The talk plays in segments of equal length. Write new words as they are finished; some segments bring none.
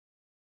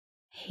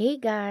Hey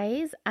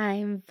guys,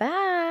 I'm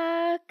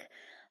back.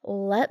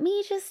 Let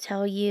me just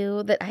tell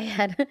you that I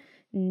had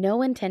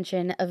no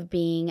intention of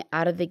being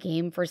out of the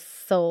game for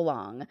so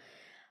long.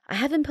 I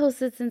haven't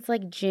posted since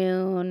like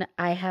June.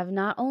 I have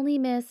not only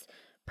missed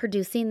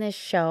producing this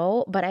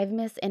show, but I've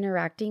missed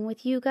interacting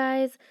with you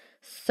guys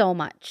so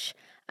much.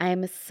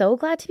 I'm so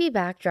glad to be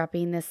back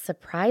dropping this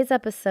surprise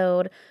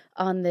episode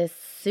on this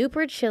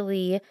super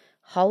chilly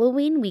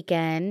Halloween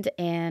weekend,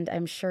 and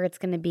I'm sure it's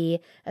going to be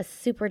a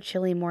super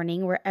chilly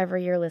morning wherever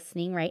you're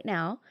listening right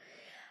now.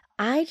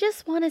 I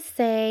just want to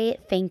say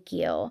thank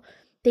you.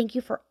 Thank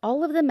you for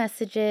all of the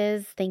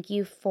messages. Thank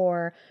you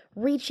for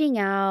reaching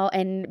out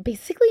and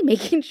basically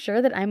making sure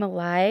that I'm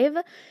alive.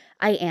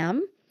 I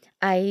am.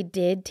 I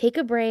did take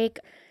a break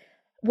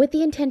with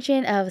the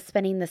intention of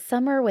spending the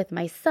summer with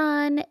my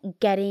son,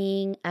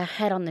 getting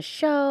ahead on the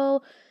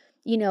show,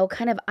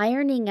 kind of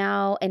ironing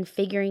out and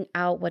figuring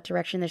out what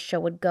direction the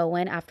show would go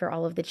in after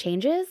all of the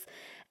changes.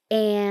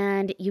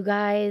 And you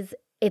guys,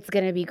 it's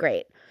going to be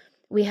great.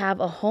 We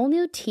have a whole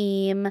new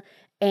team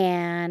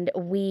and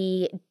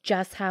we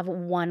just have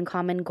one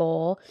common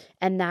goal,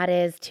 and that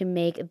is to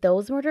make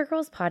Those Murder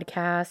Girls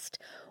podcast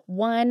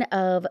one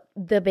of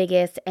the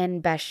biggest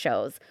and best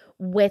shows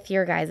with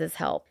your guys'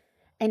 help.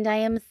 And I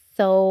am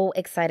so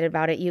excited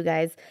about it, you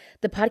guys.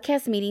 The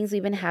podcast meetings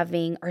we've been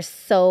having are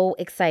so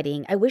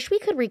exciting. I wish we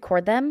could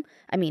record them.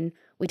 I mean,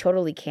 we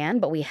totally can,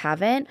 but we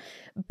haven't.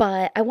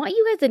 But I want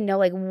you guys to know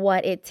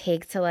what it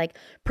takes to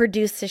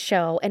produce a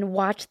show and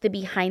watch the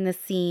behind the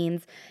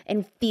scenes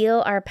and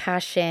feel our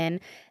passion.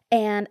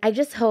 And I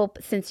just hope,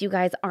 since you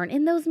guys aren't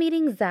in those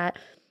meetings, that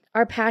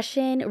our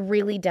passion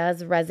really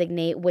does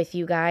resonate with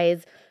you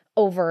guys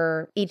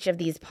over each of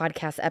these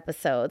podcast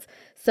episodes.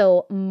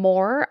 So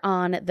more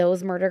on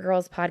Those Murder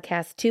Girls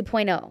podcast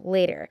 2.0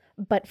 later.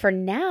 But for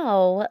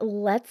now,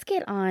 let's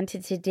get on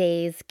to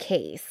today's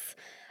case.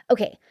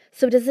 Okay,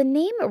 so does the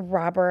name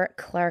Robert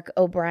Clark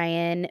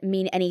O'Bryan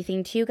mean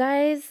anything to you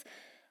guys?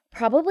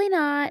 Probably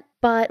not,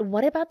 but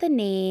what about the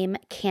name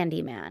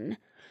Candyman,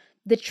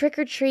 the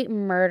trick-or-treat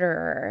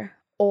murderer,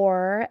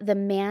 or the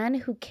man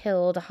who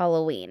killed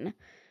Halloween?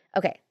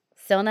 Okay,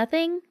 still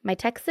nothing? My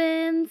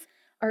Texans?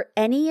 Are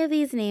any of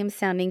these names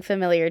sounding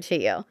familiar to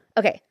you?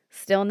 Okay,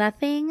 still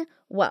nothing?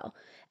 Well,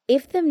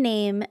 if the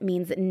name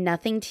means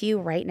nothing to you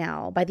right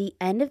now, by the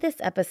end of this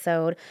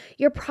episode,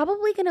 you're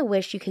probably going to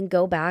wish you can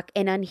go back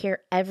and unhear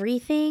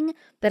everything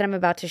that I'm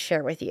about to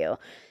share with you,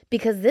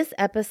 because this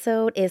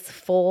episode is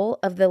full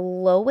of the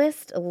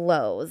lowest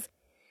lows,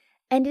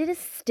 and it is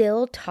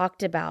still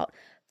talked about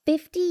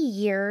 50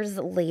 years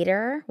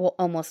later, well,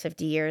 almost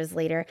 50 years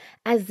later,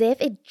 as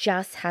if it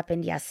just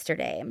happened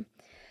yesterday.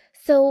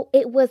 So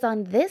it was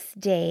on this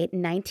day,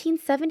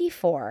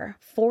 1974,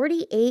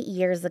 48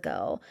 years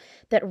ago,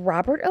 that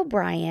Robert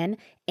O'Bryan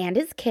and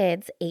his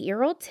kids,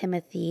 8-year-old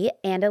Timothy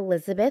and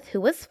Elizabeth, who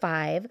was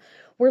 5,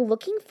 were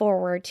looking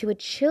forward to a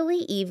chilly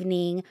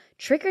evening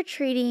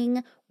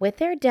trick-or-treating with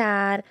their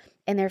dad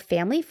and their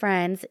family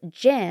friends,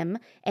 Jim,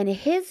 and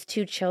his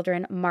 2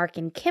 children, Mark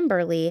and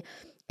Kimberly,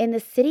 in the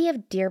city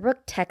of Deerbrook,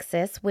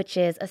 Texas, which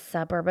is a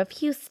suburb of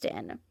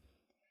Houston.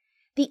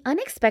 The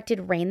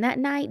unexpected rain that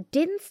night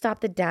didn't stop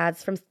the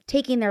dads from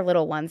taking their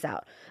little ones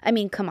out. I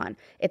mean, come on,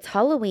 it's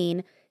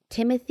Halloween.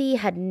 Timothy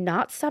had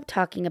not stopped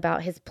talking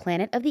about his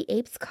Planet of the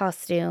Apes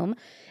costume,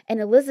 and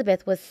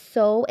Elizabeth was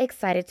so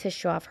excited to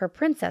show off her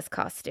princess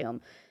costume.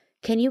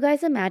 Can you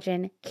guys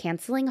imagine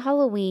canceling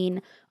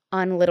Halloween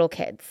on little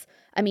kids?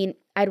 I mean,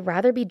 I'd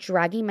rather be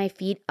dragging my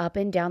feet up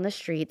and down the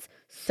streets,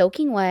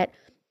 soaking wet,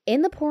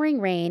 in the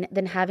pouring rain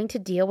than having to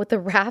deal with the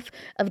wrath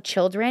of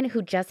children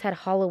who just had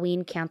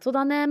Halloween canceled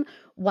on them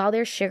while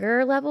their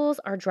sugar levels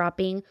are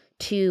dropping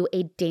to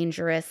a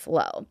dangerous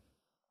low.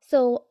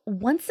 So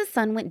once the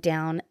sun went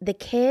down, the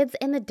kids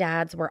and the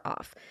dads were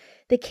off.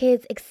 The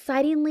kids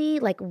excitingly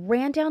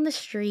ran down the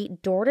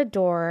street door to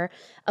door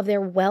of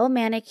their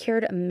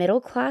well-manicured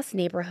middle-class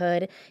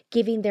neighborhood,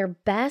 giving their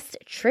best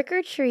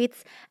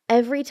trick-or-treats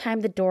every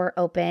time the door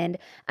opened,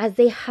 as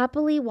they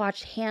happily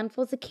watched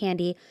handfuls of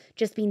candy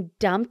just being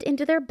dumped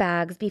into their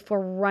bags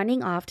before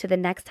running off to the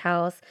next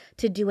house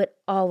to do it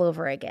all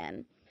over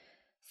again.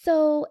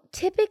 So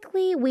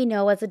typically we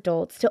know as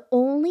adults to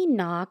only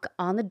knock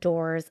on the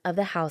doors of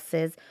the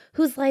houses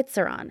whose lights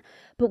are on.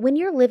 But when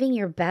you're living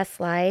your best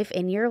life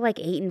and you're 8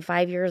 and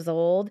 5 years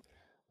old,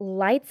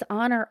 lights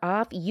on or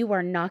off, you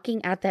are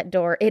knocking at that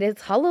door. It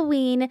is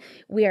Halloween.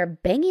 We are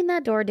banging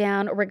that door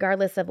down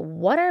regardless of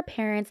what our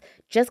parents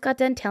just got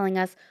done telling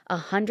us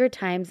 100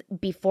 times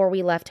before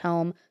we left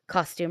home,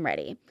 costume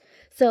ready.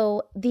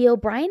 So the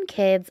O'Bryan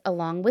kids,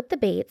 along with the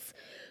Bates,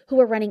 who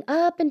were running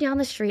up and down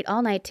the street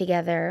all night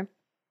together,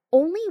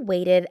 only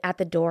waited at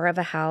the door of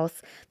a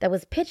house that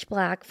was pitch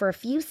black for a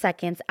few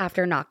seconds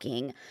after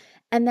knocking.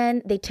 And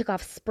then they took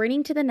off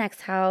sprinting to the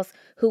next house,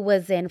 who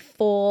was in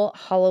full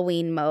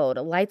Halloween mode.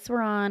 Lights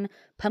were on,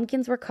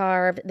 pumpkins were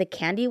carved, the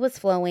candy was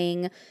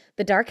flowing.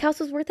 The dark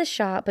house was worth a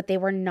shot, but they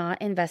were not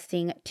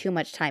investing too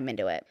much time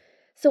into it.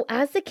 So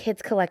as the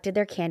kids collected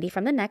their candy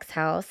from the next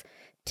house,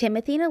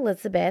 Timothy and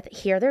Elizabeth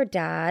hear their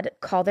dad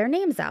call their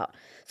names out.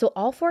 So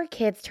all four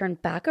kids turn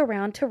back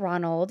around to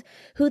Ronald,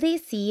 who they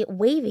see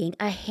waving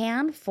a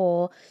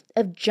handful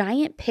of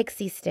giant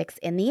pixie sticks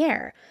in the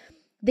air.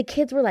 The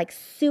kids were like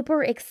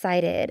super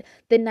excited.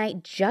 The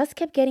night just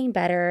kept getting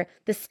better.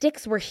 The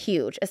sticks were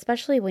huge,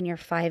 especially when you're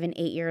 5 and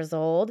 8 years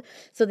old.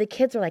 So the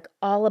kids were like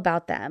all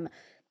about them.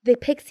 The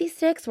pixie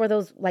sticks were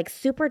those like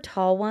super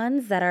tall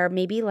ones that are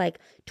maybe like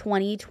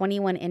 20,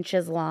 21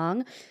 inches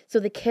long. So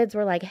the kids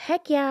were like,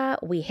 heck yeah,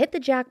 we hit the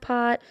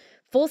jackpot,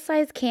 full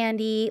size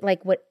candy,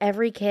 like what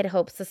every kid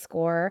hopes to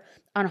score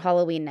on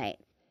Halloween night.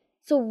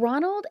 So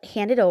Ronald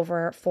handed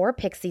over 4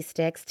 pixie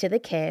sticks to the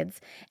kids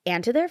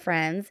and to their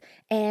friends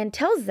and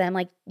tells them,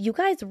 like, you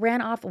guys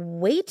ran off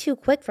way too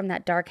quick from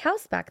that dark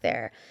house back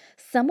there.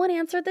 Someone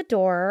answered the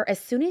door as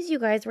soon as you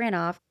guys ran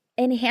off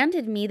and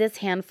handed me this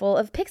handful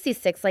of pixie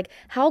sticks. Like,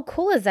 how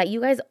cool is that?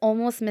 You guys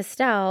almost missed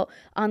out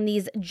on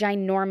these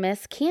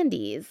ginormous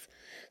candies.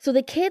 So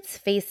the kids'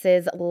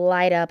 faces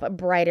light up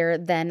brighter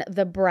than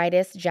the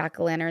brightest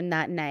jack-o'-lantern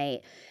that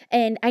night.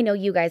 And I know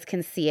you guys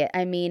can see it.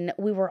 I mean,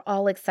 we were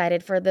all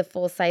excited for the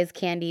full-size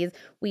candies.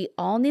 We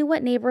all knew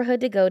what neighborhood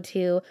to go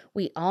to.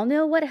 We all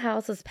know what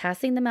house was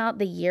passing them out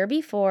the year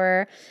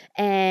before.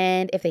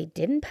 And if they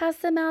didn't pass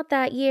them out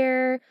that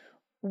year,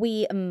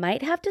 we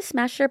might have to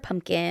smash their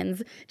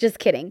pumpkins. Just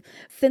kidding.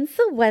 Since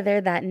the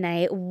weather that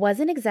night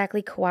wasn't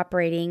exactly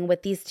cooperating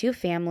with these two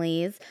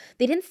families,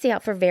 they didn't stay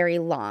out for very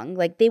long.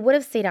 Like, they would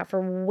have stayed out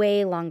for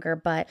way longer,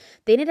 but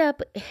they ended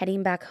up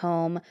heading back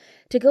home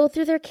to go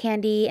through their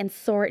candy and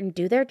sort and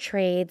do their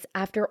trades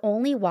after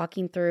only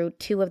walking through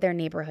 2 of their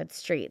neighborhood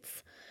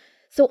streets.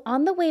 So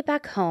on the way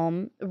back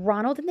home,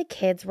 Ronald and the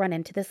kids run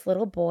into this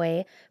little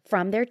boy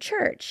from their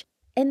church.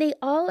 And they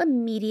all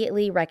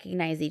immediately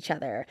recognize each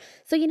other.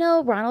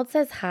 So, Ronald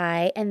says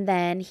hi, and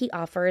then he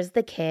offers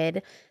the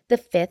kid the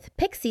 5th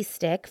pixie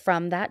stick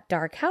from that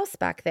dark house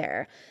back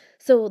there.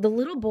 So the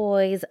little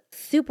boy's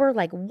super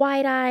like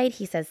wide-eyed.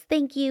 He says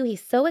thank you.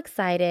 He's so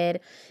excited.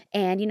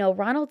 And,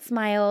 Ronald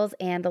smiles,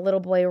 and the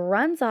little boy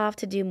runs off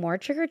to do more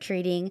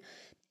trick-or-treating.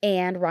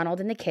 And Ronald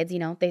and the kids,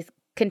 they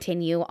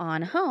continue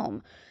on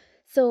home.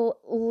 So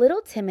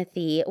little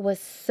Timothy was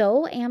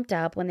so amped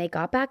up when they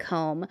got back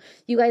home.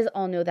 You guys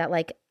all know that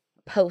like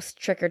post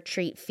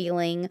trick-or-treat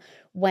feeling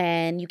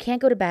when you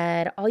can't go to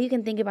bed. All you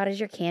can think about is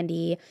your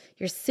candy.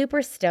 You're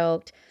super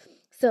stoked.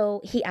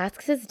 So he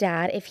asks his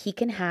dad if he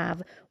can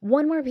have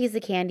one more piece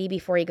of candy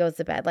before he goes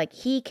to bed. Like,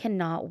 he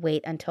cannot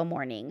wait until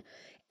morning.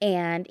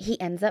 And he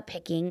ends up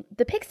picking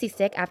the pixie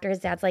stick after his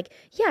dad's like,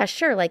 yeah,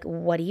 sure. Like,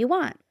 what do you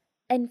want?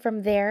 And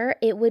from there,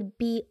 it would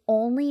be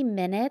only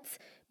minutes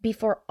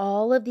before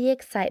all of the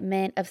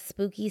excitement of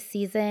spooky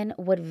season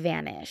would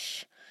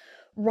vanish.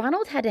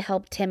 Ronald had to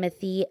help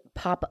Timothy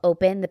pop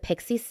open the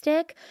pixie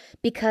stick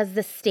because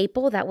the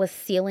staple that was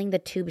sealing the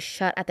tube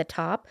shut at the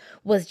top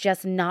was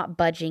just not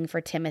budging for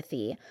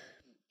Timothy.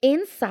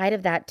 Inside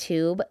of that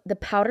tube, the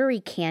powdery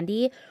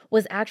candy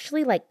was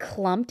actually like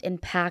clumped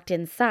and packed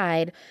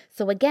inside.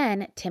 So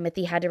again,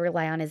 Timothy had to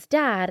rely on his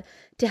dad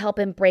to help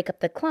him break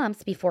up the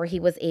clumps before he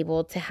was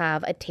able to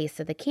have a taste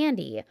of the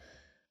candy.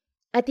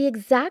 At the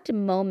exact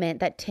moment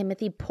that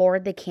Timothy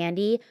poured the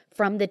candy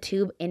from the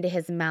tube into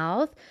his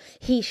mouth,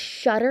 he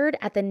shuddered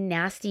at the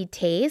nasty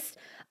taste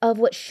of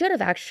what should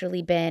have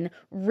actually been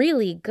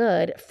really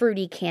good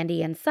fruity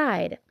candy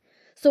inside.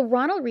 So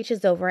Ronald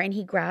reaches over and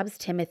he grabs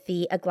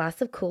Timothy a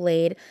glass of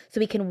Kool-Aid so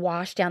he can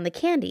wash down the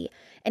candy.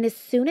 And as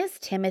soon as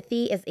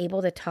Timothy is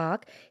able to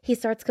talk, he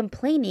starts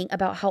complaining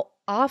about how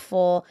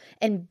awful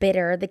and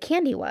bitter the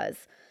candy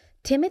was.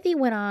 Timothy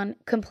went on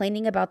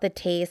complaining about the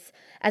taste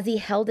as he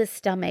held his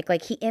stomach,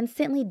 like he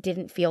instantly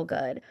didn't feel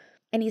good.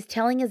 And he's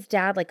telling his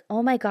dad, like,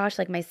 oh my gosh,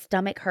 like my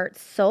stomach hurts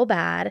so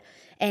bad.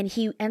 And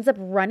he ends up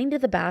running to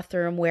the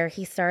bathroom where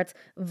he starts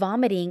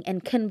vomiting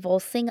and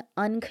convulsing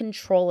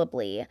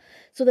uncontrollably.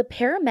 So the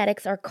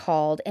paramedics are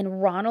called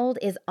and Ronald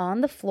is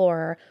on the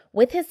floor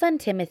with his son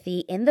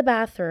Timothy in the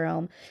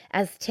bathroom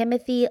as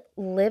Timothy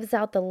lives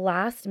out the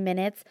last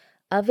minutes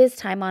of his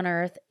time on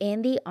earth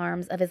in the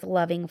arms of his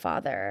loving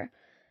father.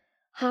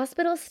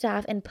 Hospital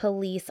staff and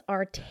police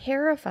are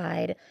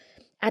terrified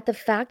at the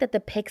fact that the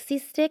pixie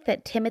stick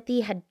that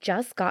Timothy had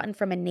just gotten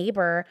from a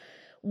neighbor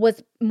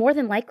was more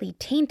than likely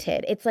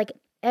tainted. It's like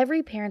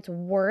every parent's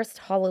worst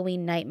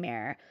Halloween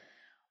nightmare.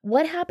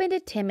 What happened to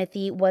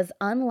Timothy was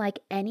unlike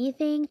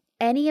anything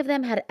any of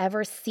them had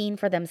ever seen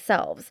for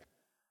themselves.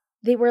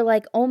 They were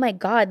like, oh my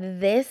God,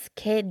 this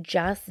kid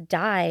just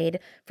died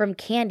from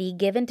candy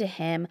given to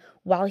him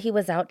while he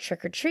was out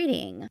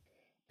trick-or-treating.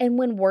 And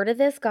when word of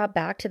this got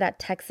back to that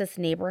Texas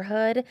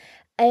neighborhood,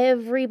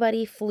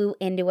 everybody flew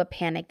into a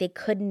panic. They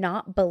could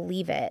not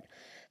believe it.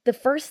 The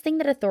first thing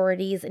that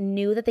authorities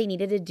knew that they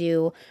needed to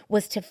do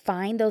was to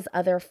find those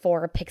other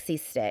 4 pixie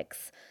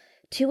sticks.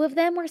 2 of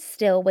them were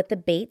still with the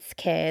Bates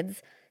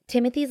kids.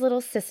 Timothy's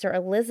little sister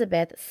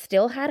Elizabeth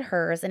still had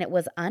hers and it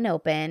was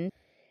unopened.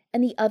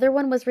 And the other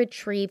one was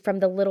retrieved from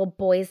the little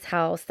boy's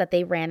house that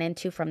they ran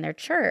into from their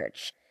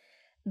church.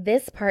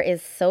 This part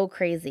is so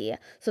crazy.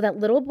 So, that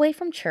little boy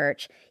from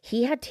church,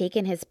 he had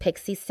taken his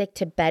pixie stick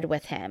to bed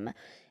with him,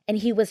 and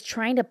he was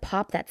trying to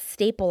pop that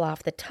staple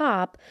off the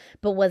top,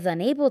 but was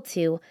unable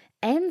to,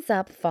 ends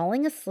up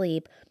falling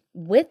asleep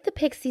with the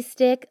pixie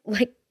stick,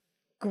 like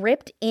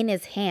gripped in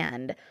his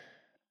hand.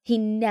 He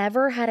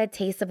never had a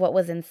taste of what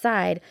was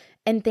inside,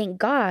 and thank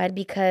God,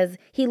 because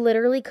he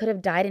literally could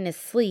have died in his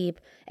sleep,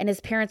 and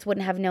his parents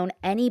wouldn't have known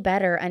any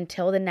better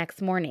until the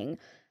next morning.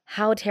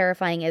 How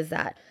terrifying is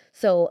that?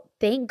 So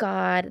thank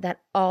God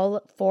that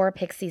all four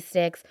pixie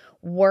sticks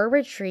were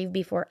retrieved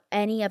before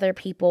any other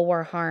people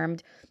were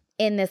harmed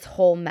in this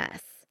whole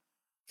mess.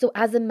 So,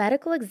 as a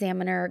medical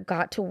examiner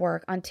got to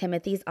work on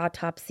Timothy's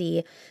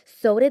autopsy,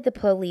 so did the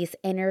police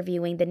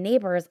interviewing the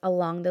neighbors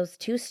along those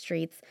two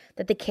streets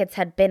that the kids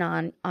had been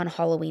on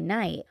Halloween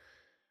night.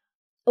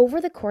 Over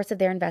the course of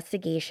their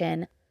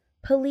investigation,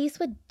 police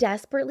would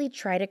desperately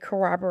try to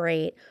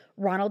corroborate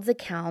Ronald's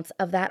accounts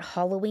of that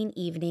Halloween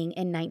evening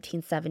in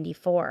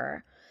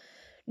 1974.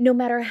 No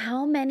matter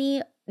how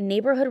many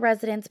neighborhood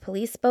residents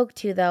police spoke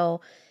to,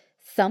 though,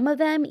 some of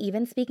them,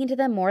 even speaking to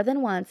them more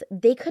than once,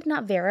 they could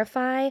not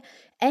verify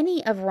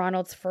any of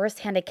Ronald's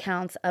firsthand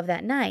accounts of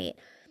that night.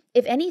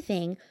 If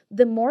anything,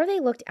 the more they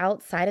looked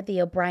outside of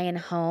the O'Bryan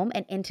home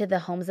and into the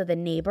homes of the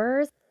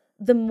neighbors,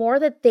 the more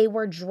that they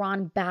were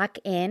drawn back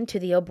into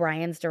the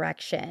O'Brien's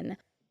direction.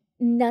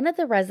 None of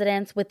the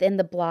residents within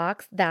the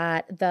blocks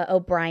that the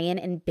O'Bryan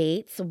and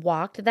Bates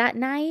walked that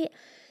night,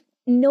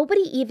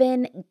 nobody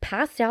even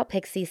passed out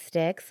pixie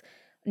sticks,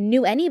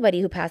 knew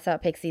anybody who passed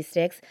out pixie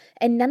sticks,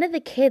 and none of the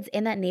kids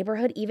in that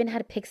neighborhood even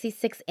had pixie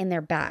sticks in their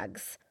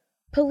bags.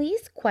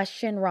 Police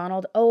questioned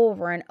Ronald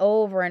over and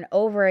over and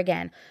over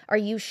again. Are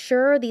you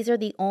sure these are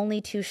the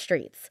only two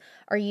streets?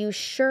 Are you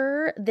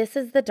sure this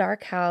is the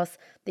dark house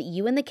that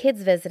you and the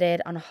kids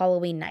visited on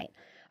Halloween night?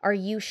 Are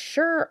you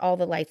sure all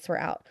the lights were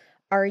out?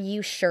 Are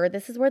you sure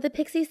this is where the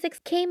pixie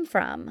sticks came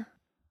from?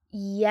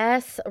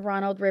 Yes,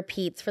 Ronald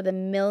repeats for the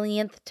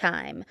millionth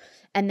time,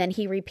 and then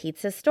he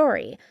repeats his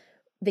story.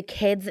 The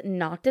kids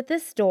knocked at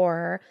this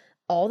door.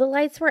 All the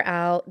lights were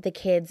out. The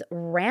kids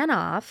ran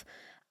off.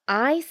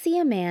 I see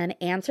a man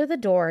answer the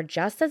door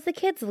just as the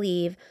kids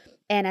leave.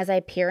 And as I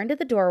peer into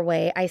the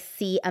doorway, I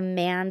see a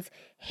man's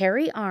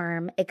hairy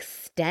arm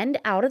extend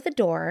out of the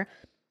door,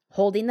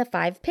 holding the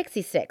 5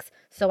 pixie sticks.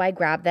 So I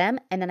grab them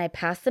and then I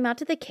pass them out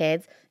to the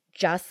kids,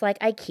 just like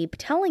I keep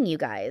telling you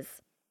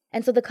guys.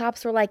 And so the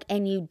cops were like,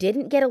 and you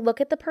didn't get a look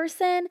at the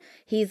person?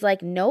 He's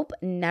like, nope,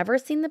 never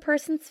seen the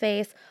person's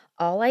face.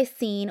 All I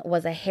seen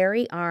was a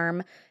hairy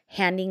arm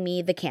handing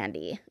me the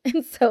candy.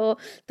 And so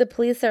the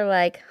police are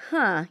like,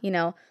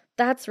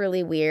 that's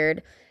really weird.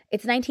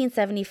 It's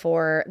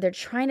 1974. They're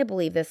trying to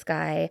believe this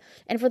guy.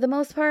 And for the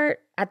most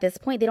part, at this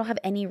point, they don't have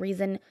any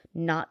reason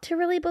not to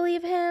really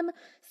believe him.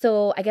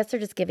 So I guess they're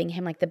just giving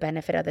him like the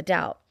benefit of the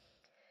doubt.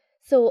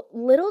 So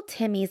little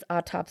Timmy's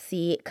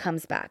autopsy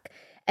comes back.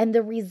 And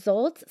the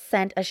results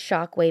sent a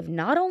shockwave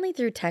not only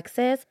through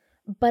Texas,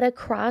 but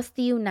across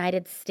the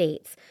United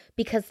States,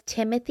 because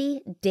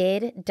Timothy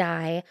did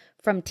die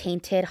from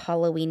tainted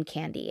Halloween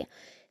candy.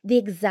 The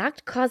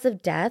exact cause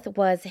of death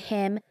was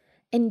him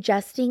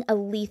ingesting a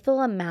lethal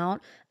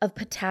amount of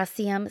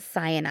potassium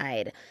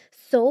cyanide.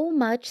 So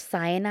much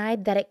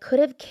cyanide that it could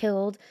have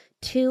killed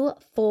 2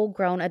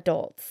 full-grown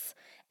adults.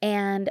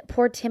 And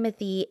poor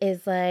Timothy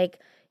is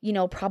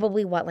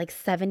probably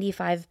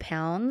 75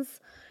 pounds?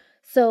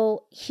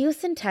 So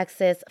Houston,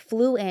 Texas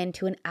flew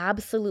into an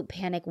absolute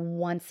panic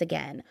once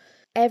again.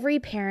 Every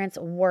parent's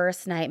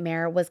worst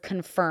nightmare was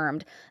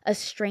confirmed. A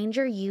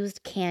stranger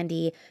used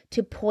candy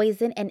to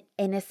poison an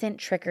innocent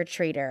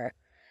trick-or-treater.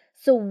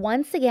 So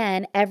once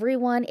again,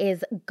 everyone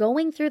is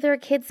going through their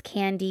kids'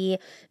 candy,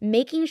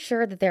 making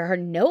sure that there are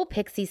no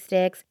pixie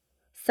sticks.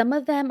 Some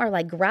of them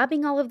are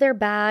grabbing all of their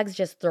bags,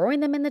 just throwing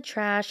them in the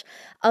trash.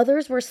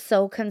 Others were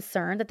so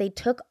concerned that they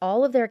took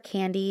all of their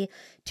candy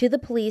to the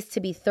police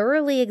to be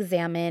thoroughly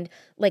examined,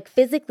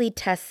 physically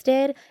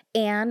tested,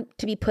 and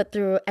to be put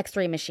through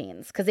x-ray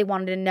machines because they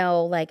wanted to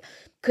know,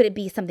 could it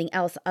be something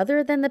else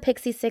other than the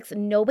pixie sticks?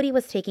 Nobody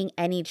was taking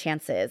any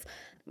chances.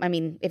 I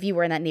mean, if you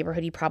were in that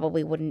neighborhood, you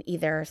probably wouldn't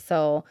either.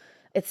 So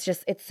it's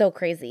so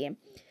crazy.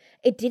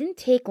 It didn't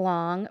take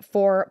long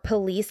for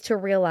police to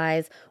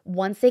realize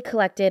once they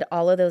collected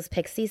all of those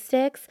pixie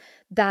sticks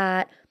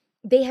that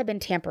they had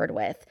been tampered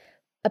with.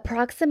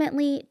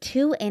 Approximately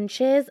 2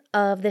 inches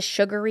of the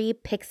sugary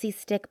pixie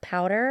stick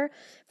powder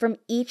from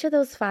each of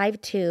those 5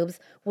 tubes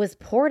was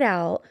poured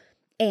out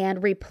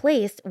and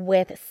replaced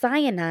with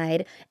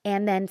cyanide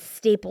and then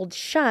stapled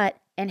shut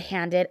and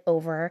handed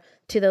over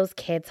to those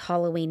kids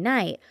Halloween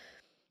night.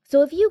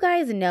 So if you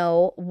guys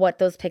know what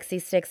those pixie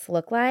sticks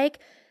look like,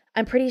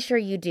 I'm pretty sure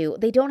you do.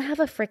 They don't have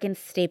a freaking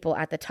staple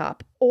at the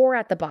top or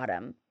at the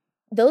bottom.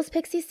 Those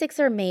pixie sticks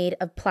are made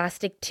of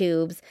plastic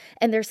tubes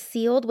and they're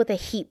sealed with a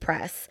heat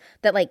press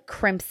that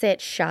crimps it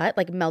shut,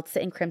 melts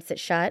it and crimps it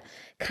shut,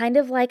 kind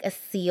of like a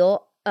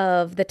seal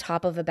of the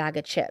top of a bag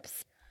of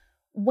chips.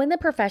 When the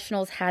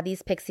professionals had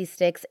these pixie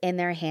sticks in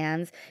their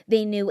hands,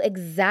 they knew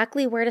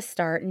exactly where to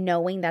start,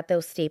 knowing that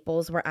those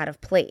staples were out of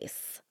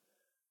place.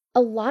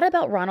 A lot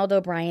about Ronald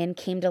O'Bryan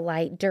came to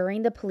light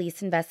during the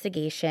police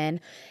investigation,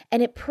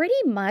 and it pretty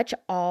much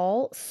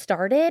all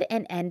started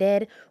and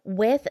ended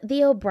with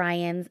the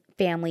O'Brien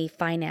family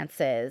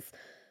finances,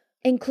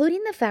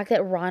 including the fact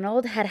that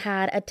Ronald had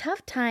had a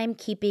tough time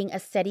keeping a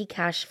steady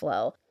cash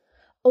flow.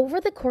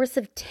 Over the course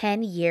of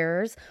 10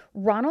 years,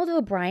 Ronald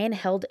O'Bryan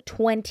held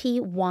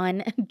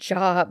 21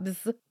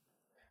 jobs.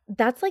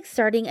 That's like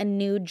starting a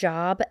new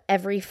job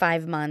every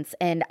 5 months,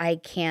 and I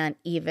can't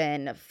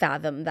even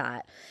fathom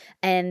that.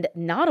 And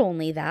not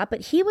only that,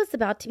 but he was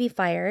about to be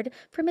fired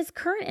from his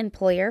current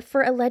employer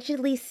for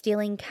allegedly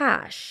stealing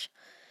cash.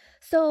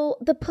 So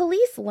the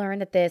police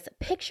learned that this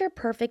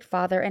picture-perfect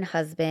father and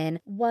husband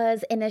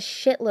was in a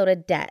shitload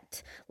of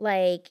debt.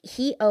 Like,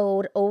 he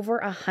owed over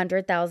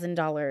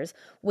 $100,000,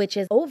 which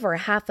is over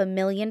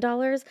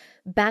 $500,000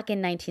 back in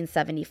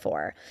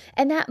 1974.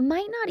 And that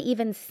might not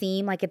even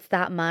seem like it's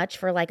that much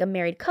for like a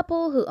married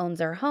couple who owns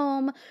their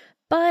home.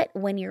 But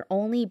when you're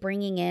only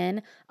bringing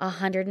in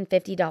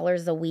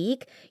 $150 a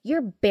week,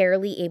 you're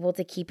barely able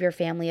to keep your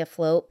family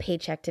afloat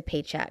paycheck to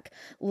paycheck,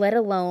 let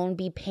alone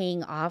be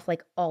paying off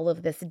like all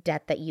of this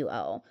debt that you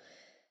owe.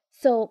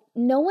 So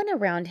no one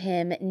around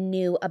him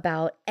knew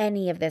about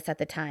any of this at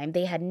the time.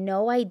 They had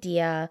no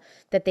idea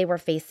that they were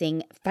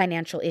facing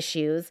financial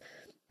issues.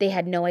 They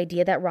had no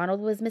idea that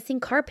Ronald was missing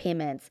car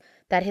payments,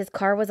 that his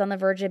car was on the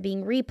verge of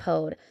being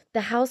repoed,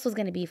 the house was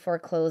going to be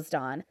foreclosed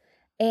on.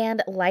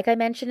 And like I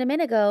mentioned a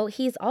minute ago,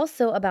 he's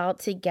also about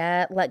to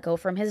get let go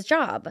from his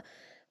job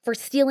for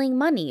stealing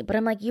money. But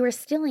I'm like, you were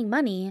stealing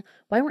money.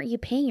 Why weren't you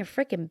paying your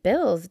freaking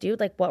bills, dude?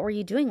 Like, what were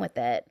you doing with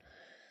it?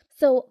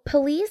 So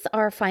police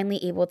are finally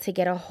able to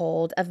get a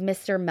hold of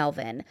Mr.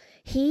 Melvin.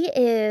 He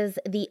is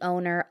the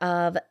owner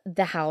of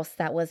the house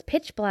that was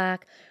pitch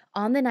black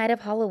on the night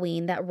of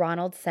Halloween that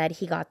Ronald said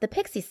he got the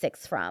pixie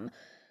sticks from.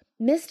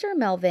 Mr.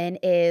 Melvin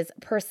is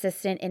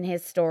persistent in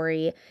his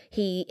story.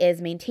 He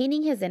is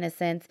maintaining his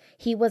innocence.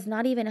 He was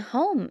not even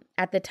home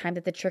at the time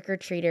that the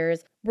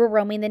trick-or-treaters were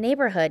roaming the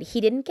neighborhood. He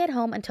didn't get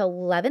home until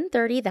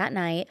 11:30 that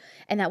night,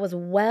 and that was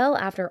well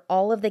after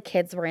all of the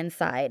kids were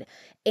inside.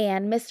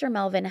 And Mr.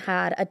 Melvin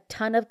had a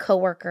ton of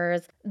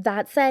coworkers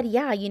that said,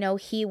 yeah,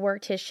 he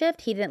worked his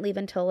shift. He didn't leave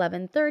until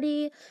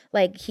 11:30.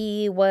 Like,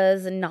 he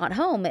was not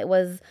home. It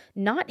was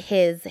not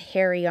his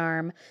hairy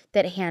arm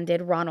that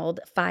handed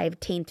Ronald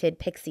 5 tainted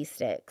pixie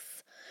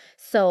sticks.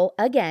 So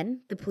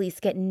again, the police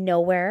get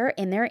nowhere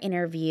in their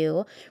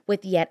interview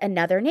with yet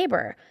another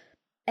neighbor.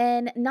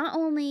 And not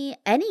only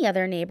any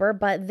other neighbor,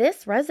 but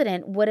this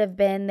resident would have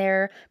been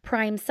their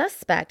prime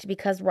suspect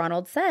because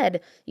Ronald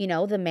said,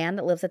 the man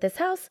that lives at this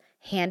house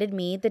handed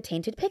me the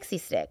tainted pixie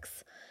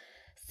sticks.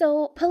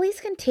 So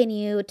police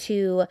continue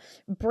to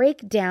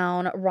break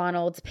down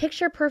Ronald's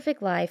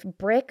picture-perfect life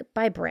brick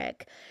by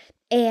brick,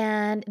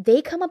 and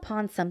they come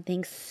upon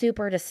something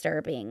super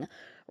disturbing.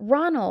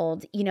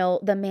 Ronald,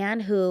 the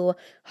man who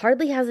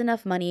hardly has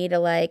enough money to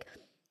like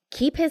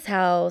keep his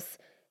house,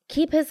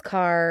 keep his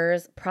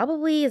cars,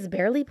 probably is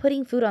barely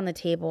putting food on the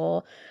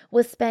table,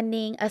 was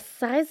spending a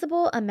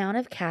sizable amount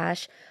of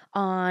cash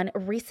on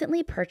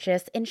recently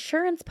purchased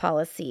insurance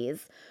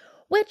policies,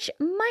 which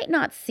might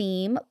not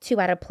seem too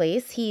out of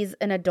place. He's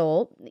an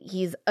adult,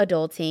 he's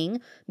adulting,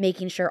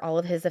 making sure all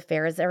of his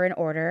affairs are in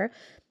order.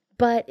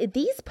 But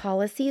these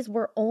policies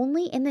were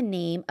only in the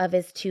name of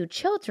his 2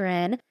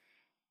 children,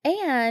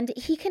 and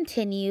he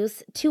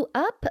continues to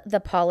up the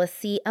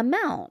policy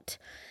amount.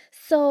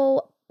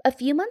 So a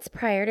few months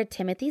prior to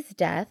Timothy's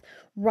death,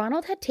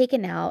 Ronald had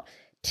taken out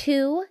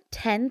 2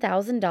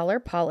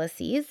 $10,000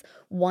 policies,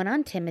 one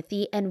on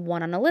Timothy and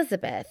one on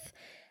Elizabeth.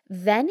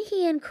 Then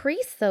he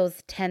increased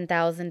those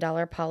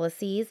 $10,000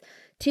 policies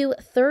to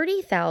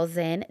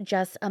 $30,000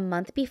 just a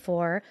month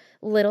before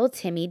little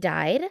Timmy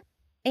died.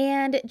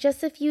 And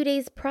just a few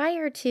days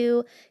prior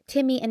to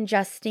Timmy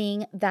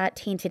ingesting that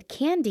tainted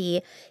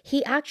candy,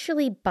 he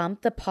actually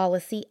bumped the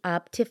policy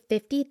up to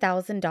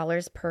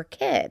 $50,000 per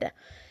kid.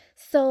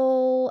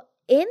 So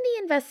in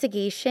the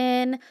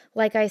investigation,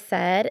 like I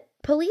said,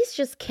 police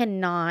just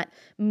cannot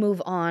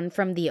move on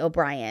from the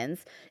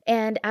O'Bryans.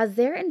 And as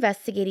they're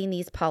investigating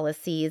these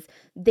policies,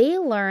 they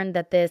learned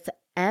that this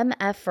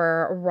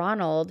MFer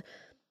Ronald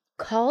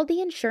called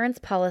the insurance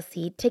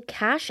policy to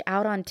cash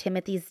out on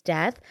Timothy's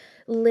death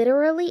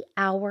literally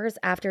hours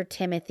after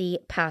Timothy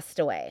passed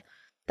away.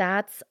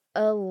 That's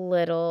a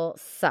little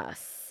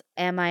sus.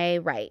 Am I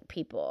right,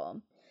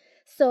 people?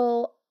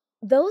 So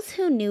those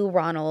who knew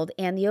Ronald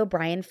and the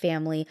O'Bryan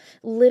family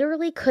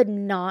literally could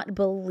not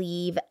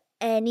believe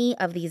any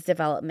of these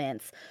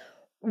developments.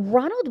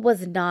 Ronald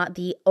was not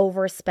the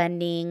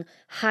overspending,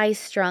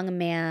 high-strung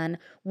man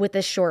with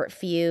a short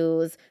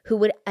fuse who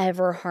would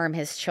ever harm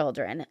his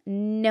children.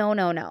 No,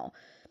 no, no.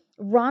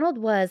 Ronald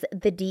was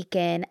the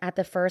deacon at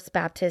the First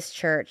Baptist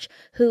Church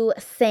who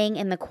sang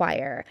in the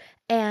choir.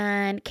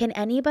 And can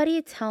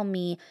anybody tell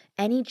me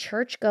any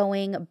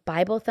church-going,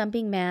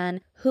 Bible-thumping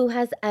man who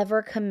has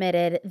ever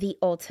committed the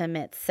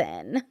ultimate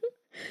sin?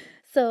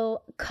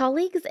 So,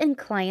 colleagues and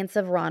clients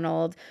of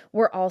Ronald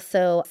were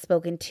also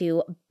spoken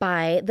to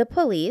by the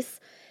police.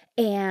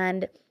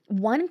 And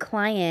one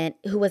client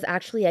who was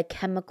actually a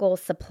chemical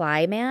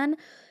supply man,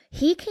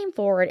 he came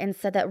forward and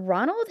said that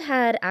Ronald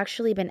had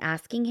actually been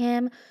asking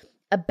him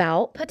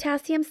about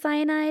potassium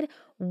cyanide,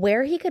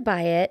 where he could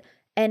buy it,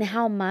 and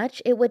how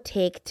much it would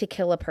take to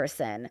kill a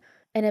person.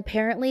 And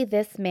apparently,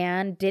 this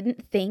man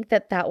didn't think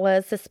that that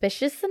was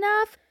suspicious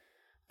enough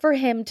for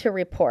him to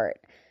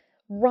report.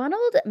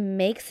 Ronald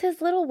makes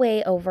his little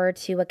way over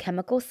to a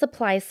chemical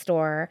supply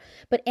store,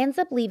 but ends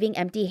up leaving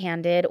empty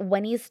handed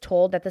when he's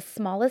told that the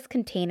smallest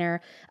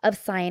container of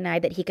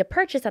cyanide that he could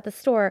purchase at the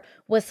store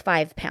was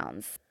 5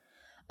 pounds.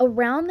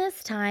 Around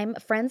this time,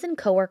 friends and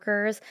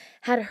coworkers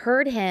had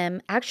heard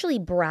him actually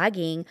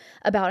bragging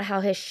about how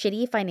his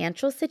shitty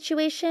financial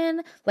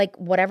situation, like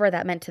whatever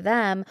that meant to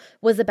them,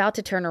 was about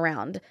to turn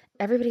around.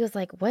 Everybody was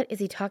like, what is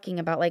he talking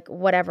about? Like,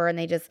 whatever. And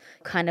they just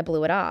kind of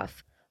blew it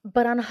off.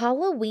 But on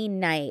Halloween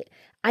night,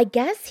 I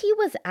guess he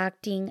was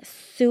acting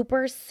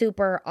super,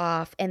 super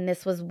off, and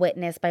this was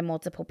witnessed by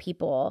multiple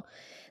people.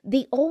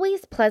 The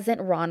always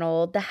pleasant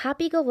Ronald, the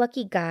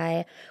happy-go-lucky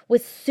guy,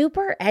 was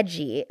super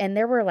edgy, and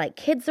there were like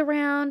kids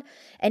around,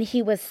 and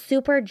he was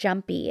super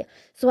jumpy.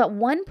 So at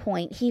one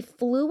point, he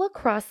flew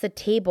across the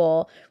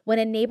table when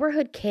a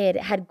neighborhood kid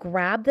had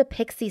grabbed the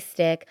pixie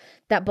stick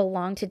that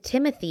belonged to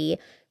Timothy.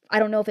 I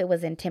don't know if it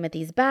was in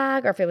Timothy's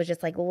bag or if it was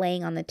just like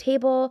laying on the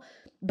table,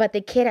 but the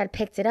kid had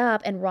picked it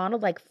up and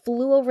Ronald like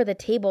flew over the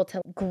table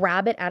to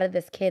grab it out of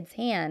this kid's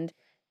hand.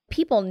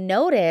 People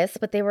noticed,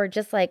 but they were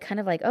just like kind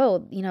of like,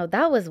 oh,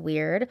 that was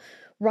weird.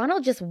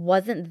 Ronald just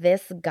wasn't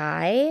this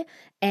guy.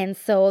 And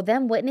so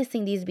them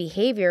witnessing these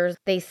behaviors,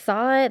 they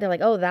saw it. They're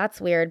like, oh, that's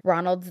weird.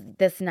 Ronald's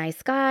this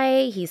nice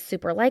guy. He's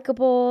super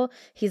likable.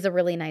 He's a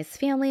really nice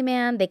family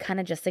man. They kind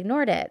of just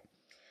ignored it.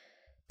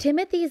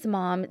 Timothy's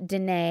mom,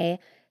 Danae,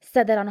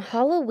 said that on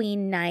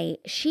Halloween night,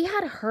 she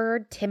had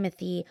heard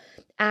Timothy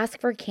ask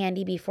for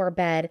candy before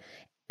bed,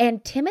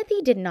 and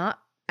Timothy did not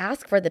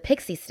ask for the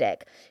pixie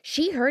stick.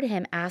 She heard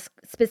him ask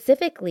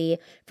specifically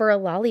for a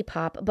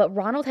lollipop, but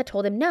Ronald had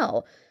told him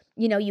no.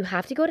 You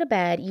have to go to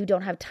bed. You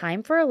don't have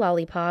time for a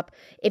lollipop.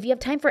 If you have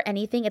time for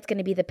anything, it's going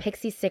to be the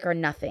pixie stick or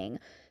nothing.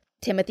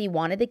 Timothy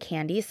wanted the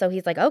candy, so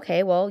he's like,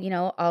 okay, well,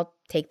 I'll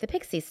take the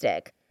pixie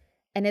stick.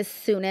 And as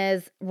soon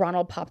as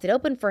Ronald popped it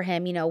open for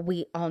him,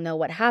 we all know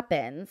what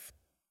happens.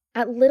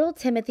 At little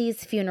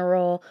Timothy's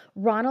funeral,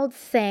 Ronald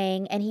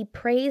sang and he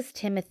praised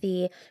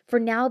Timothy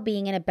for now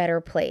being in a better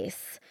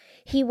place.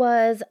 He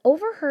was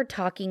overheard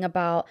talking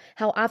about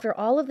how after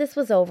all of this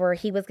was over,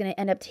 he was going to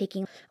end up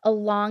taking a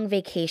long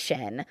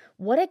vacation.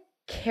 What a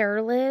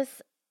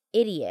careless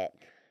idiot.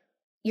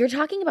 You're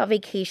talking about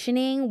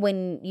vacationing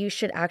when you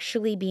should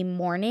actually be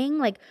mourning?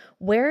 Like,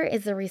 where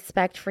is the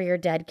respect for your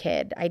dead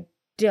kid? I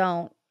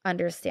don't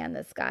understand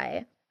this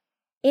guy.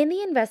 In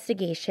the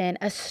investigation,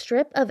 a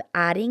strip of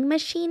adding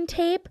machine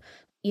tape,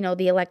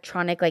 the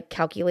electronic like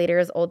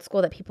calculators, old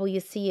school that people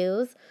used to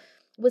use,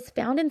 was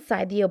found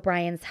inside the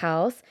O'Brien's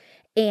house,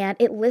 and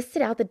it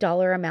listed out the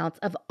dollar amounts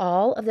of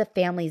all of the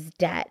family's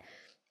debt.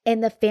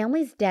 And the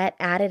family's debt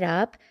added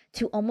up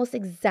to almost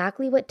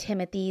exactly what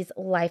Timothy's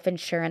life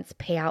insurance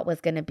payout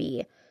was going to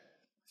be.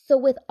 So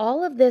with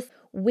all of this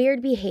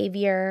weird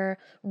behavior,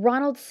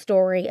 Ronald's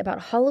story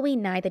about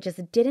Halloween night that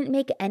just didn't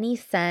make any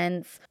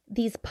sense,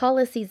 these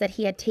policies that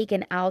he had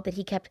taken out that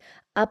he kept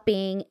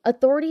upping,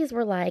 authorities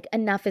were like,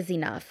 enough is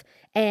enough.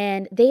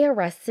 And they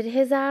arrested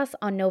his ass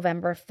on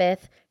November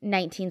 5th,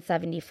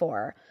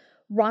 1974.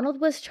 Ronald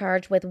was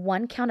charged with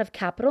 1 count of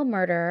capital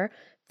murder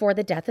for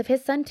the death of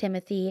his son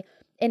Timothy,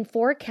 and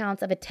 4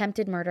 counts of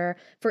attempted murder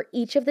for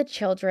each of the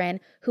children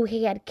who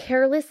he had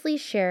carelessly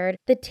shared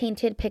the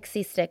tainted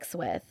pixie sticks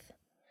with.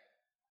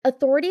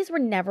 Authorities were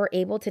never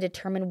able to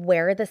determine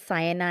where the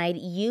cyanide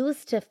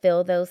used to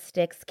fill those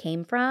sticks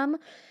came from,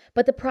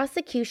 but the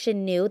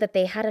prosecution knew that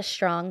they had a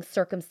strong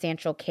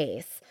circumstantial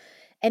case.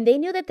 And they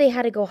knew that they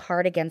had to go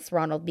hard against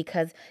Ronald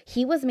because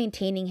he was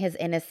maintaining his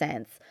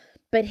innocence.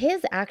 But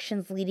his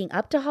actions leading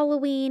up to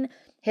Halloween,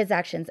 his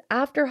actions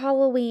after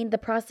Halloween, the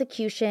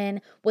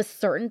prosecution was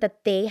certain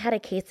that they had a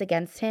case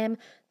against him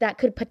that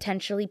could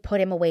potentially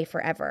put him away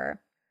forever.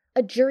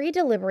 A jury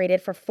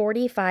deliberated for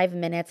 45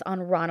 minutes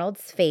on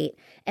Ronald's fate,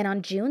 and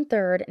on June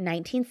 3rd,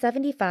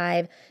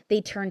 1975, they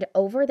turned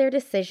over their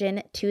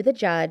decision to the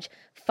judge,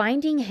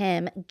 finding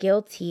him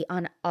guilty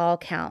on all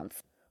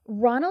counts.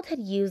 Ronald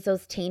had used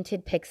those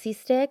tainted pixie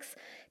sticks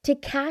to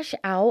cash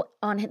out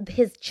on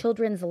his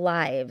children's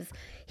lives.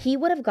 He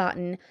would have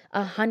gotten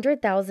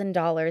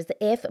 $100,000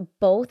 if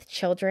both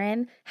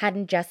children had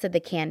ingested the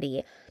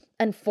candy.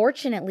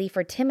 Unfortunately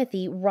for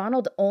Timothy,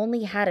 Ronald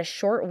only had a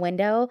short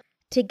window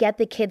to get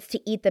the kids to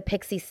eat the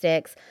pixie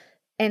sticks,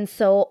 and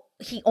so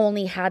he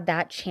only had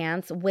that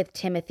chance with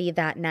Timothy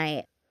that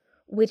night,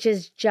 which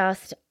is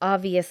just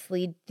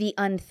obviously the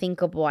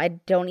unthinkable. I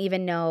don't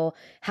even know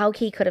how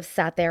he could have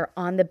sat there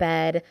on the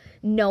bed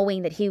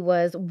knowing that he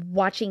was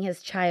watching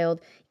his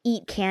child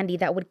eat candy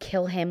that would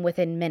kill him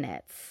within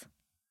minutes.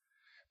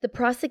 The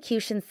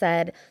prosecution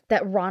said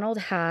that Ronald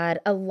had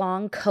a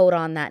long coat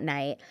on that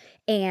night,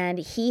 and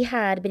he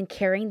had been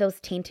carrying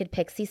those tainted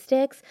pixie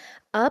sticks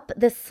up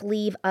the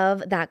sleeve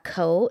of that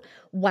coat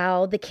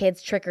while the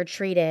kids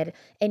trick-or-treated,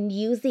 and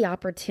used the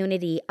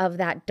opportunity of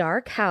that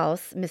dark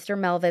house, Mr.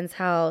 Melvin's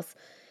house,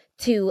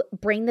 to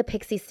bring the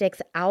pixie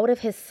sticks out of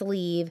his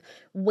sleeve,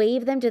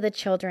 wave them to the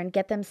children,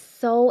 get them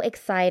so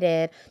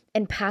excited,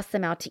 and pass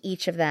them out to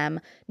each of them,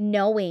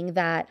 knowing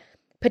that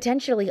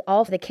potentially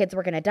all of the kids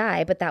were going to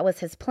die, but that was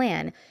his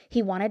plan.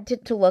 He wanted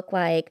it to look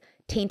like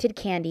tainted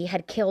candy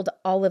had killed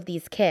all of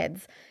these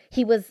kids.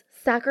 He was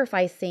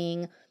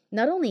sacrificing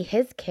not only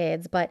his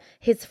kids, but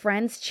his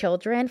friends'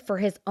 children for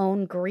his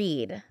own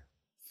greed.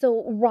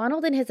 So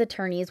Ronald and his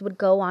attorneys would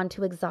go on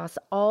to exhaust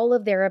all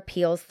of their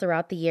appeals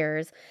throughout the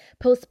years,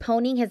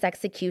 postponing his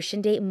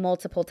execution date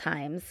multiple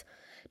times.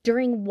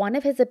 During one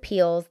of his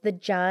appeals, the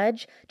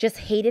judge just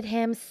hated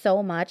him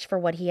so much for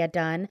what he had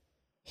done.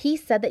 He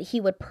said that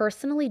he would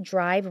personally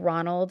drive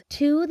Ronald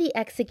to the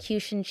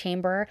execution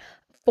chamber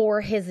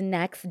for his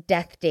next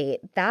death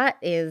date. That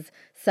is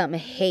some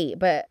hate,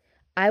 but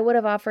I would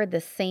have offered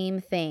the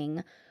same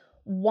thing.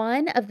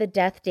 One of the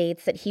death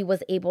dates that he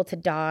was able to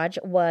dodge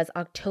was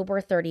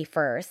October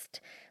 31st,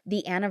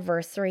 the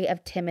anniversary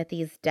of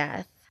Timothy's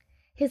death.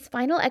 His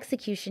final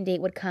execution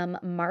date would come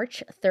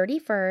March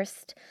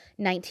 31st,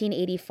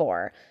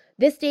 1984.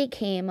 This date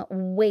came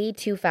way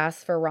too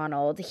fast for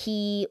Ronald.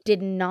 He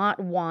did not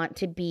want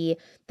to be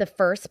the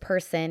first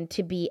person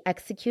to be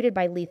executed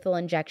by lethal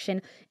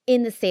injection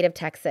in the state of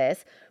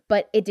Texas,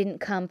 but it didn't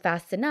come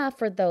fast enough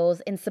for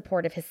those in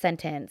support of his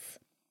sentence.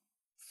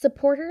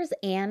 Supporters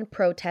and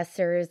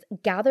protesters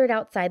gathered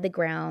outside the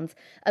grounds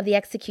of the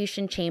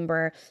execution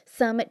chamber,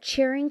 some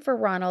cheering for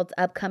Ronald's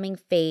upcoming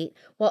fate,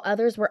 while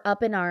others were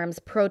up in arms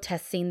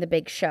protesting the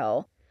big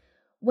show.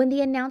 When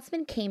the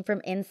announcement came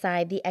from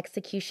inside the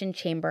execution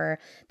chamber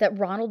that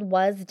Ronald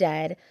was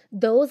dead,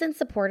 those in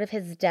support of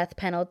his death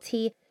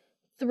penalty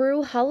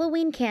threw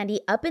Halloween candy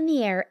up in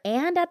the air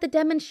and at the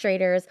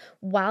demonstrators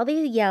while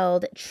they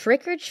yelled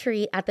 "trick or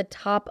treat" at the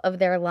top of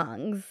their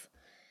lungs.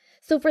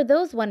 So for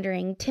those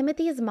wondering,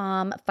 Timothy's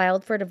mom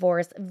filed for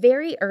divorce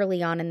very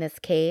early on in this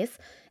case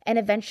and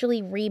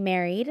eventually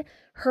remarried.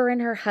 Her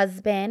and her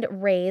husband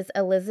raised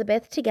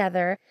Elizabeth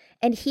together,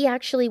 and he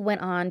actually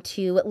went on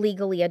to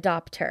legally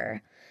adopt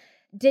her.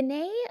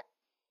 Danae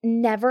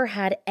never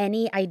had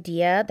any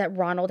idea that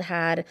Ronald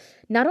had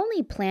not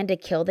only planned to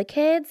kill the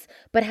kids,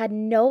 but had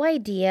no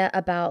idea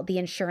about the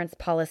insurance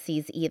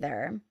policies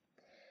either.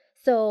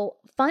 So,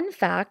 fun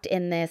fact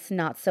in this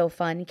not so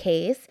fun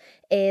case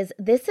is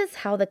this is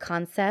how the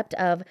concept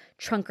of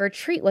trunk or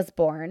treat was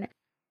born.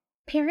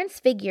 Parents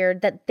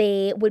figured that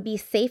they would be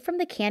safe from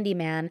the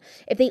Candyman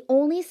if they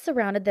only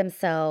surrounded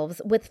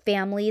themselves with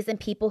families and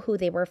people who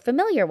they were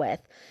familiar with.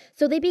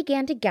 So they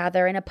began to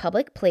gather in a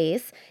public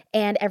place,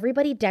 and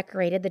everybody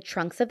decorated the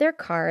trunks of their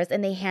cars,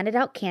 and they handed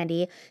out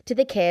candy to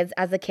the kids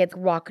as the kids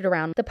walked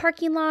around the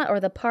parking lot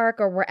or the park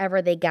or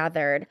wherever they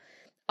gathered.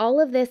 All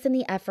of this in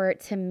the effort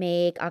to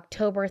make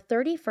October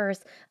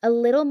 31st a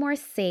little more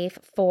safe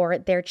for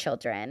their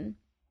children.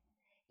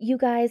 You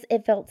guys,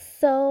 it felt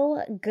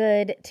so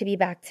good to be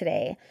back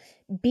today.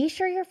 Be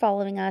sure you're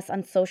following us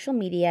on social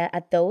media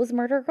at Those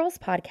Murder Girls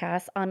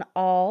Podcast on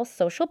all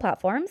social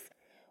platforms.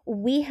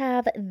 We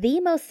have the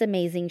most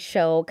amazing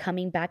show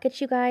coming back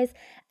at you guys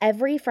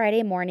every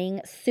Friday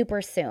morning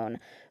super soon.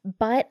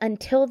 But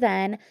until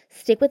then,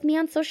 stick with me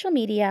on social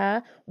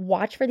media.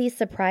 Watch for these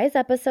surprise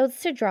episodes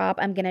to drop.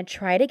 I'm going to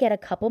try to get a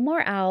couple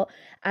more out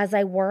as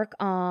I work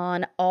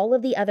on all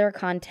of the other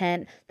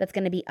content that's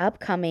going to be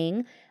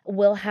upcoming.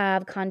 We'll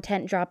have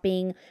content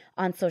dropping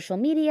on social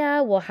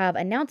media. We'll have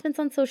announcements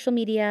on social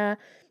media.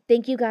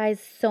 Thank you guys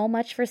so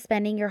much for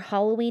spending your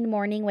Halloween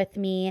morning with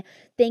me.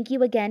 Thank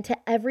you again to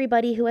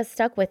everybody who has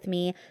stuck with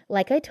me.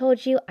 Like I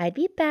told you, I'd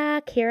be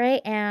back. Here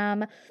I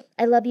am.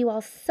 I love you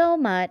all so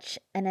much.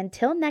 And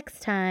until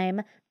next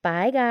time,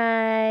 bye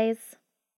guys.